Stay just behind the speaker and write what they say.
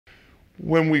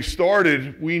When we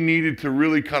started, we needed to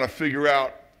really kind of figure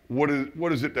out what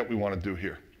is it that we want to do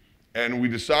here. And we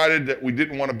decided that we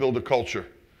didn't want to build a culture.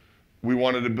 We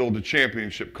wanted to build a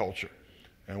championship culture.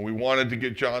 And we wanted to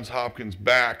get Johns Hopkins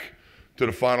back to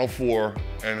the Final Four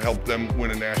and help them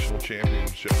win a national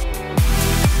championship.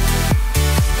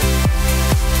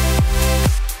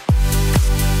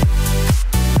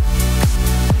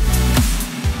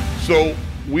 So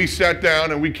we sat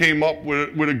down and we came up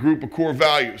with a group of core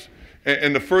values.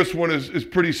 And the first one is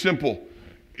pretty simple,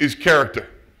 is character.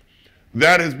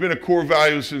 That has been a core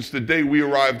value since the day we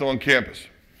arrived on campus.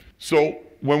 So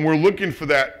when we're looking for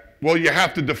that, well, you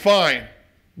have to define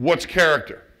what's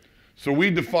character. So we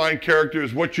define character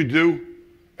as what you do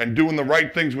and doing the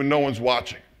right things when no one's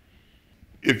watching.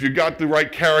 If you got the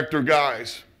right character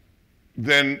guys,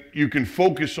 then you can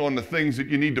focus on the things that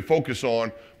you need to focus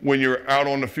on when you're out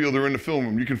on the field or in the film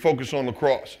room. You can focus on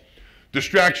lacrosse.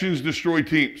 Distractions destroy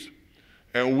teams.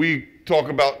 And we talk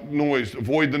about noise,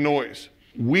 avoid the noise.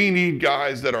 We need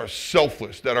guys that are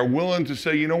selfless, that are willing to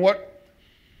say, you know what?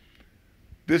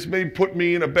 This may put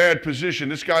me in a bad position.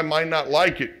 This guy might not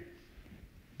like it.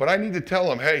 But I need to tell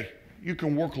him, hey, you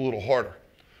can work a little harder.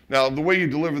 Now, the way you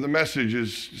deliver the message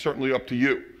is certainly up to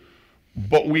you.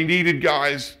 But we needed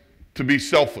guys to be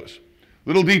selfless.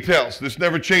 Little details, this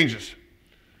never changes.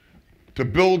 To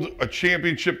build a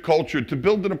championship culture, to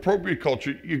build an appropriate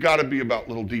culture, you gotta be about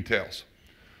little details.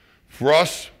 For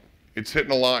us, it's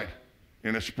hitting a line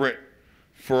in a sprint.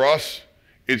 For us,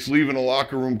 it's leaving a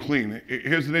locker room clean.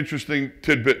 Here's an interesting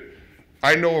tidbit.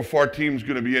 I know if our team's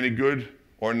gonna be any good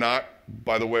or not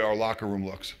by the way our locker room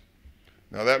looks.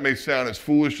 Now that may sound as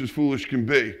foolish can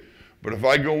be, but if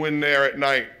I go in there at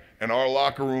night and our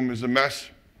locker room is a mess,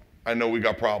 I know we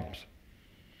got problems.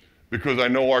 Because I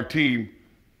know our team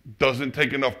doesn't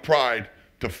take enough pride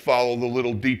to follow the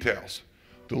little details.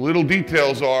 The little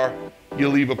details are, you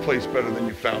leave a place better than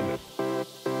you found it.